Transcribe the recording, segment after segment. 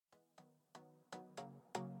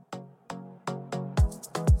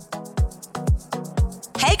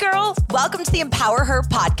girl. Welcome to the Empower Her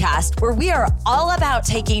podcast, where we are all about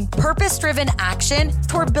taking purpose-driven action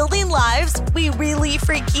toward building lives we really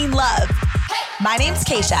freaking love. My name's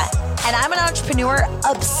Keisha, and I'm an entrepreneur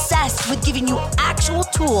obsessed with giving you actual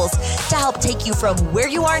tools to help take you from where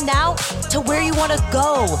you are now to where you want to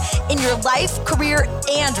go in your life, career,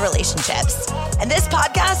 and relationships. And this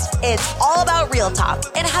podcast is all about real talk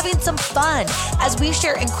and having some fun as we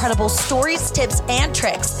share incredible stories, tips, and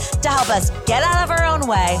tricks to help us get out of our own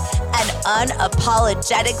way and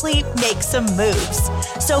unapologetically make some moves.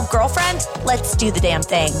 So, girlfriend, let's do the damn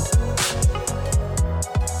thing.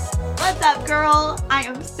 What's up, girl? I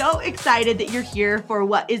am so excited that you're here for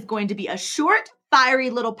what is going to be a short, fiery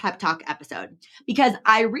little pep talk episode, because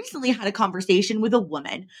I recently had a conversation with a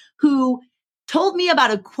woman who told me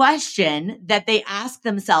about a question that they asked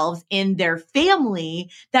themselves in their family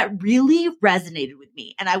that really resonated with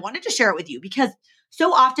me. And I wanted to share it with you because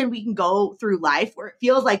so often we can go through life where it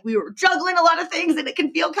feels like we were juggling a lot of things and it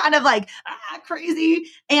can feel kind of like crazy.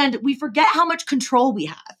 And we forget how much control we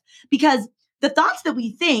have because the thoughts that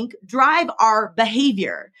we think drive our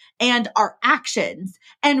behavior and our actions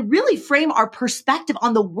and really frame our perspective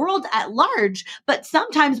on the world at large. But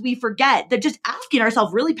sometimes we forget that just asking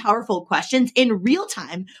ourselves really powerful questions in real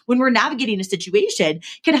time when we're navigating a situation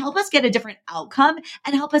can help us get a different outcome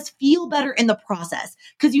and help us feel better in the process.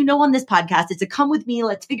 Because on this podcast, it's a come with me,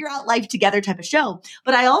 let's figure out life together type of show.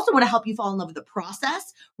 But I also want to help you fall in love with the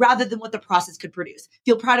process rather than what the process could produce.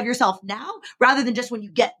 Feel proud of yourself now rather than just when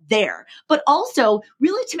you get there. But also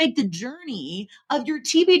really to make the journey of your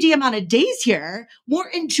TBD amount of days here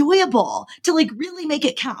more enjoyable, to really make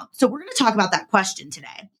it count. So we're going to talk about that question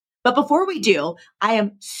today. But before we do, I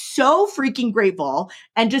am so freaking grateful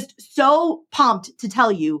and just so pumped to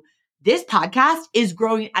tell you this podcast is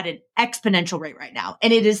growing at an exponential rate right now.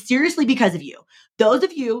 And it is seriously because of you. Those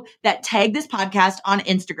of you that tag this podcast on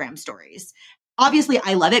Instagram stories. Obviously,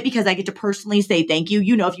 I love it because I get to personally say thank you.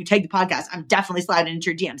 If you tag the podcast, I'm definitely sliding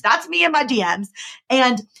into your DMs. That's me and my DMs.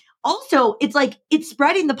 And also, it's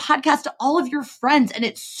spreading the podcast to all of your friends. And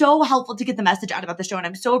it's so helpful to get the message out about the show. And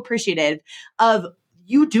I'm so appreciative of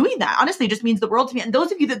you doing that. Honestly, it just means the world to me. And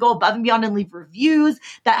those of you that go above and beyond and leave reviews,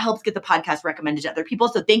 that helps get the podcast recommended to other people.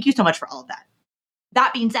 So thank you so much for all of that.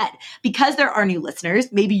 That being said, because there are new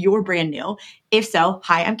listeners, maybe you're brand new. If so,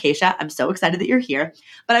 hi, I'm Keisha. I'm so excited that you're here.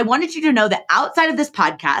 But I wanted you to know that outside of this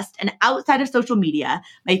podcast and outside of social media,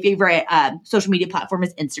 my favorite social media platform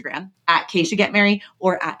is Instagram at Keisha Get Merry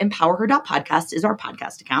or at empowerher.podcast is our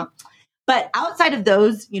podcast account. But outside of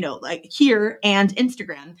those, here and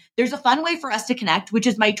Instagram, there's a fun way for us to connect, which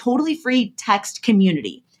is my totally free text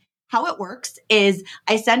community. How it works is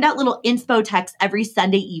I send out little inspo texts every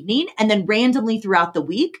Sunday evening and then randomly throughout the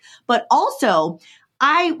week. But also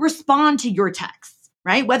I respond to your texts,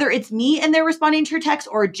 right? Whether it's me and they're responding to your text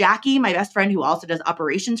or Jackie, my best friend who also does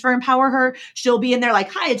operations for Empower Her, she'll be in there like,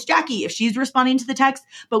 hi, it's Jackie if she's responding to the text.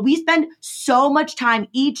 But we spend so much time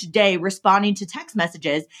each day responding to text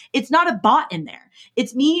messages. It's not a bot in there.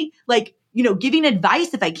 It's me giving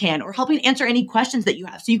advice if I can, or helping answer any questions that you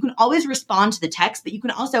have. So you can always respond to the text, but you can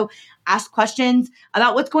also ask questions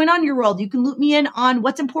about what's going on in your world. You can loop me in on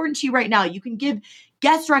what's important to you right now. You can give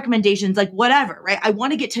guest recommendations, whatever, right? I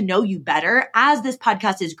want to get to know you better. As this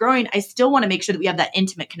podcast is growing, I still want to make sure that we have that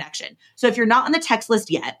intimate connection. So if you're not on the text list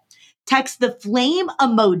yet, text the flame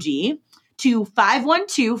emoji to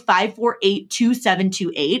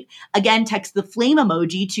 512-548-2728. Again, text the flame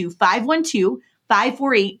emoji to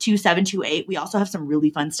 512-548-2728. We also have some really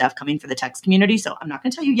fun stuff coming for the text community. So I'm not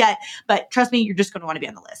going to tell you yet, but trust me, you're just going to want to be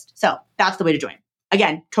on the list. So that's the way to join.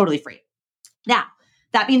 Again, totally free. Now,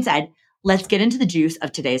 that being said, let's get into the juice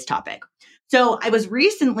of today's topic. So I was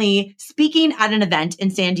recently speaking at an event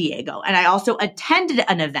in San Diego, and I also attended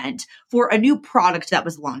an event for a new product that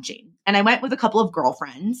was launching. And I went with a couple of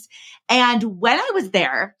girlfriends. And when I was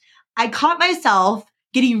there, I caught myself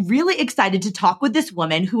getting really excited to talk with this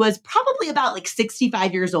woman who was probably about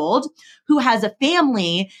 65 years old, who has a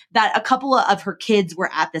family that a couple of her kids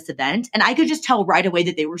were at this event. And I could just tell right away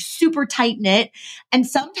that they were super tight knit. And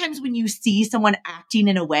sometimes when you see someone acting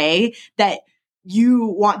in a way that you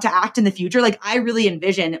want to act in the future, I really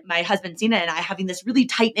envision my husband, Sina, and I having this really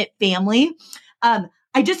tight knit family. I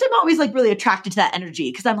just am always really attracted to that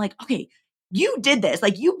energy because I'm okay, you did this,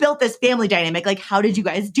 you built this family dynamic. How did you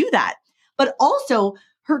guys do that? But also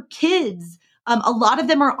her kids, a lot of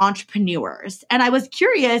them are entrepreneurs. And I was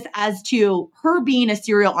curious as to her being a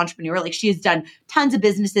serial entrepreneur. She has done tons of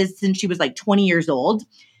businesses since she was 20 years old.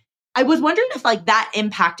 I was wondering if that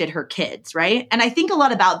impacted her kids, right? And I think a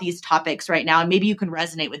lot about these topics right now, and maybe you can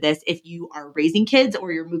resonate with this if you are raising kids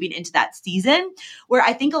or you're moving into that season where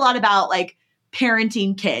I think a lot about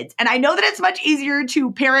parenting kids. And I know that it's much easier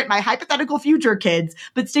to parent my hypothetical future kids,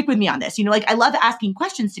 but stick with me on this. Like I love asking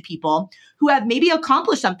questions to people who have maybe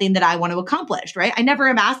accomplished something that I want to accomplish, right? I never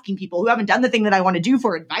am asking people who haven't done the thing that I want to do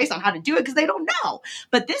for advice on how to do it because they don't know.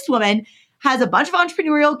 But this woman has a bunch of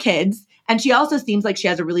entrepreneurial kids, and she also seems like she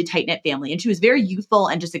has a really tight-knit family, and she was very youthful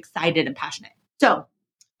and just excited and passionate. So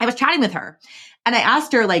I was chatting with her and I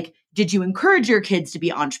asked her, like, did you encourage your kids to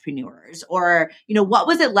be entrepreneurs? Or, what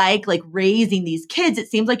was it like raising these kids? It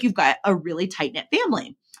seems like you've got a really tight-knit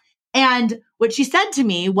family. And what she said to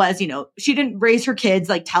me was, she didn't raise her kids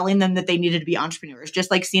telling them that they needed to be entrepreneurs, just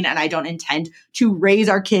like Sina and I don't intend to raise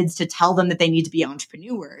our kids to tell them that they need to be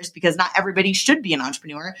entrepreneurs, because not everybody should be an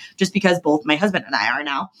entrepreneur, just because both my husband and I are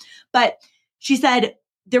now. But she said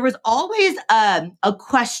there was always a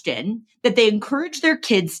question that they encouraged their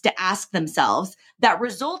kids to ask themselves that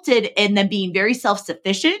resulted in them being very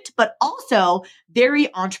self-sufficient, but also very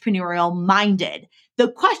entrepreneurial minded.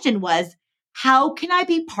 The question was, how can I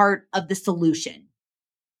be part of the solution?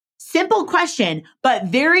 Simple question, but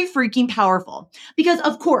very freaking powerful. Because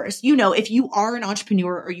of course, if you are an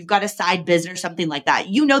entrepreneur or you've got a side business or something like that,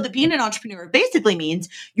 that being an entrepreneur basically means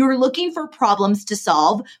you're looking for problems to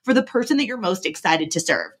solve for the person that you're most excited to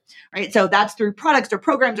serve, right? So that's through products or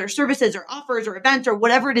programs or services or offers or events or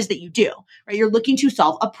whatever it is that you do, right? You're looking to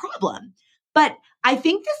solve a problem. But I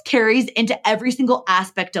think this carries into every single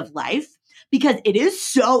aspect of life, because it is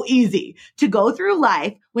so easy to go through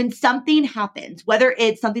life when something happens, whether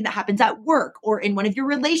it's something that happens at work or in one of your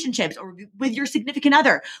relationships or with your significant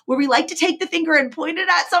other, where we like to take the finger and point it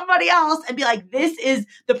at somebody else and be like, this is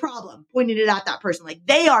the problem, pointing it at that person, like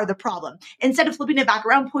they are the problem, instead of flipping it back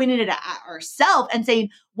around, pointing it at ourselves and saying,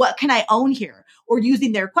 what can I own here? Or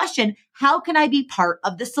using their question, how can I be part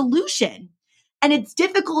of the solution? And it's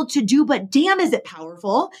difficult to do, but damn, is it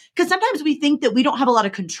powerful? Because sometimes we think that we don't have a lot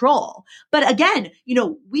of control. But again,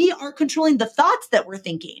 we are controlling the thoughts that we're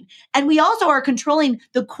thinking. And we also are controlling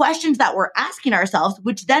the questions that we're asking ourselves,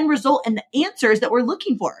 which then result in the answers that we're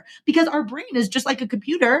looking for. Because our brain is just like a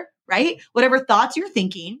computer, right? Whatever thoughts you're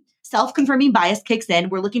thinking, self-confirming bias kicks in.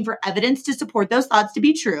 We're looking for evidence to support those thoughts to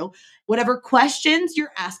be true. Whatever questions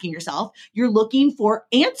you're asking yourself, you're looking for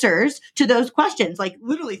answers to those questions. Like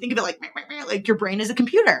literally think of it like your brain is a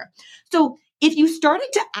computer. So if you started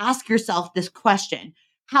to ask yourself this question,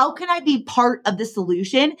 how can I be part of the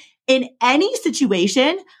solution in any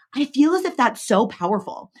situation? I feel as if that's so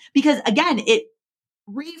powerful, because again, it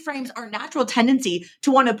reframes our natural tendency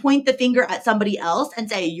to want to point the finger at somebody else and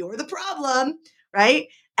say, you're the problem, right?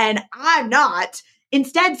 And I'm not.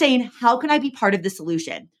 Instead saying, how can I be part of the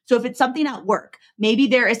solution? So if it's something at work, maybe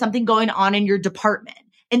there is something going on in your department.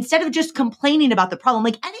 Instead of just complaining about the problem,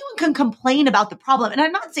 anyone can complain about the problem. And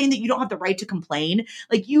I'm not saying that you don't have the right to complain.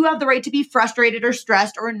 You have the right to be frustrated or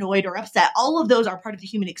stressed or annoyed or upset. All of those are part of the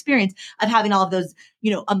human experience of having all of those,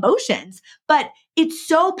 emotions. But it's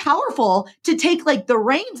so powerful to take the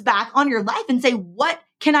reins back on your life and say, what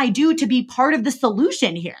can I do to be part of the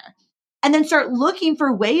solution here? And then start looking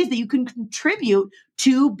for ways that you can contribute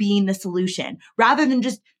to being the solution rather than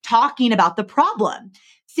just talking about the problem.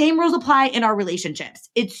 Same rules apply in our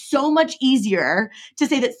relationships. It's so much easier to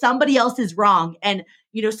say that somebody else is wrong and,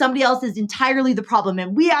 somebody else is entirely the problem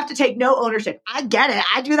and we have to take no ownership. I get it.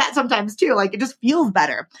 I do that sometimes too. It just feels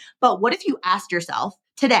better. But what if you asked yourself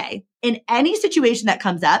today, in any situation that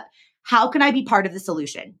comes up, how can I be part of the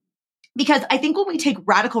solution? Because I think when we take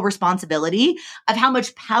radical responsibility of how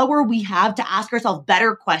much power we have to ask ourselves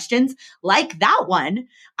better questions like that one,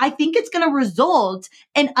 I think it's going to result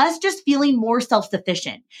in us just feeling more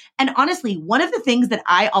self-sufficient. And honestly, one of the things that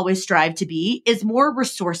I always strive to be is more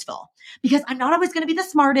resourceful, because I'm not always going to be the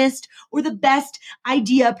smartest or the best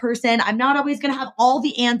idea person. I'm not always going to have all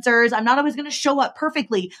the answers. I'm not always going to show up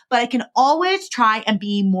perfectly, but I can always try and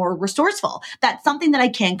be more resourceful. That's something that I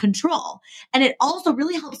can control. And it also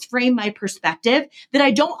really helps frame my perspective that I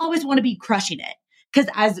don't always want to be crushing it. Because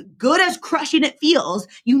as good as crushing it feels,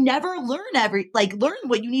 you never learn learn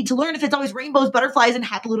what you need to learn if it's always rainbows, butterflies, and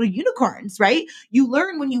happy little unicorns, right? You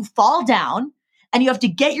learn when you fall down and you have to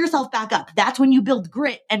get yourself back up. That's when you build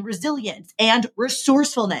grit and resilience and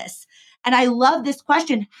resourcefulness. And I love this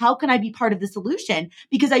question, how can I be part of the solution?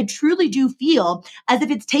 Because I truly do feel as if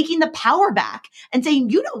it's taking the power back and saying,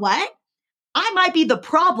 you know what? I might be the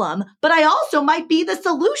problem, but I also might be the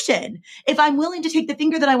solution. If I'm willing to take the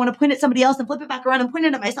finger that I want to point at somebody else and flip it back around and point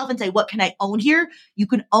it at myself and say, what can I own here? You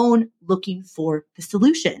can own looking for the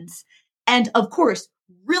solutions. And of course,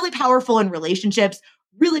 really powerful in relationships,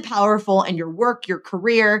 really powerful in your work, your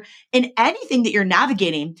career, in anything that you're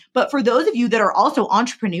navigating. But for those of you that are also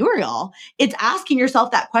entrepreneurial, it's asking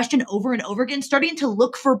yourself that question over and over again, starting to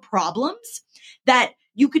look for problems that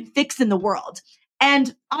you could fix in the world.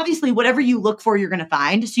 And obviously, whatever you look for, you're going to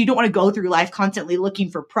find. So you don't want to go through life constantly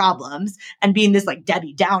looking for problems and being this like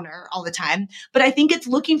Debbie Downer all the time. But I think it's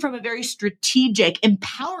looking from a very strategic,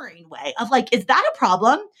 empowering way of like, is that a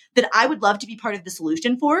problem that I would love to be part of the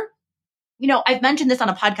solution for? You know, I've mentioned this on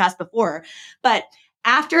a podcast before, but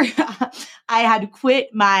after I had quit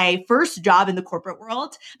my first job in the corporate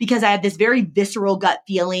world because I had this very visceral gut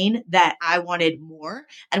feeling that I wanted more.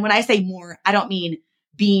 And when I say more, I don't mean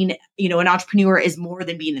being, an entrepreneur is more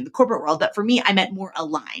than being in the corporate world. But for me, I meant more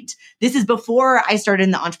aligned. This is before I started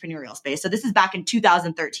in the entrepreneurial space. So this is back in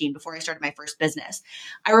 2013, before I started my first business.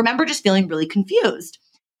 I remember just feeling really confused.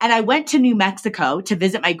 And I went to New Mexico to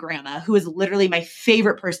visit my grandma, who is literally my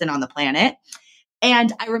favorite person on the planet.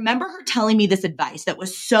 And I remember her telling me this advice that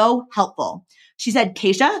was so helpful. She said,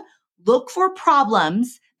 Keisha, look for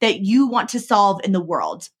problems that you want to solve in the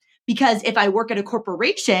world. Because if I work at a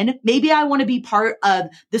corporation, maybe I want to be part of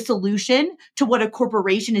the solution to what a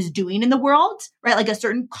corporation is doing in the world, right? Like a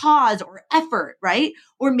certain cause or effort, right?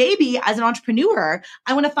 Or maybe as an entrepreneur,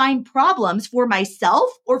 I want to find problems for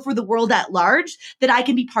myself or for the world at large that I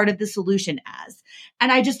can be part of the solution as.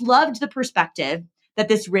 And I just loved the perspective that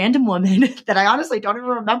this random woman that I honestly don't even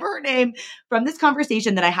remember her name from this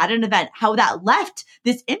conversation that I had at an event, how that left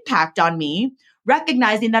this impact on me,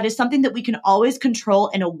 recognizing that is something that we can always control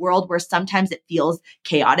in a world where sometimes it feels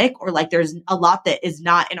chaotic or like there's a lot that is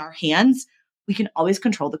not in our hands. We can always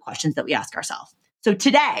control the questions that we ask ourselves. So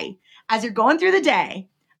today, as you're going through the day,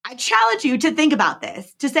 I challenge you to think about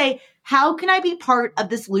this, to say, how can I be part of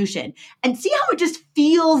the solution? And see how it just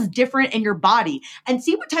feels different in your body and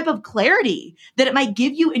see what type of clarity that it might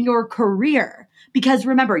give you in your career. Because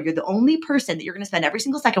remember, you're the only person that you're going to spend every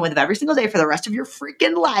single second with every single day for the rest of your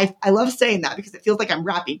freaking life. I love saying that because it feels like I'm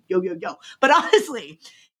rapping, yo, yo, yo. But honestly,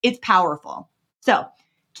 it's powerful. So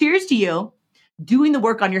cheers to you doing the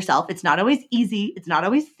work on yourself. It's not always easy. It's not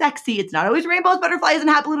always sexy. It's not always rainbows, butterflies, and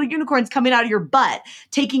happy little unicorns coming out of your butt,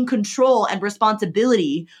 taking control and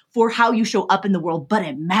responsibility for how you show up in the world. But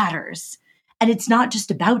it matters. And it's not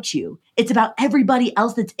just about you. It's about everybody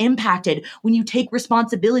else that's impacted when you take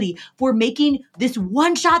responsibility for making this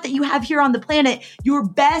one shot that you have here on the planet your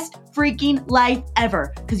best freaking life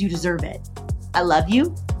ever, because you deserve it. I love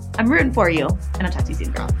you. I'm rooting for you. And I'll talk to you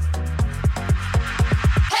soon, girl.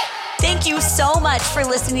 Thank you so much for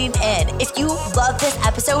listening in. If you love this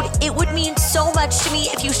episode, it would mean so much to me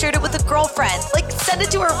if you shared it with a girlfriend. Like, send it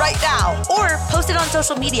to her right now or post it on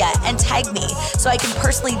social media and tag me so I can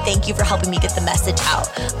personally thank you for helping me get the message out.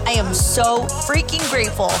 I am so freaking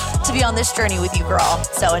grateful to be on this journey with you, girl.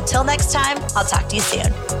 So until next time, I'll talk to you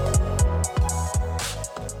soon.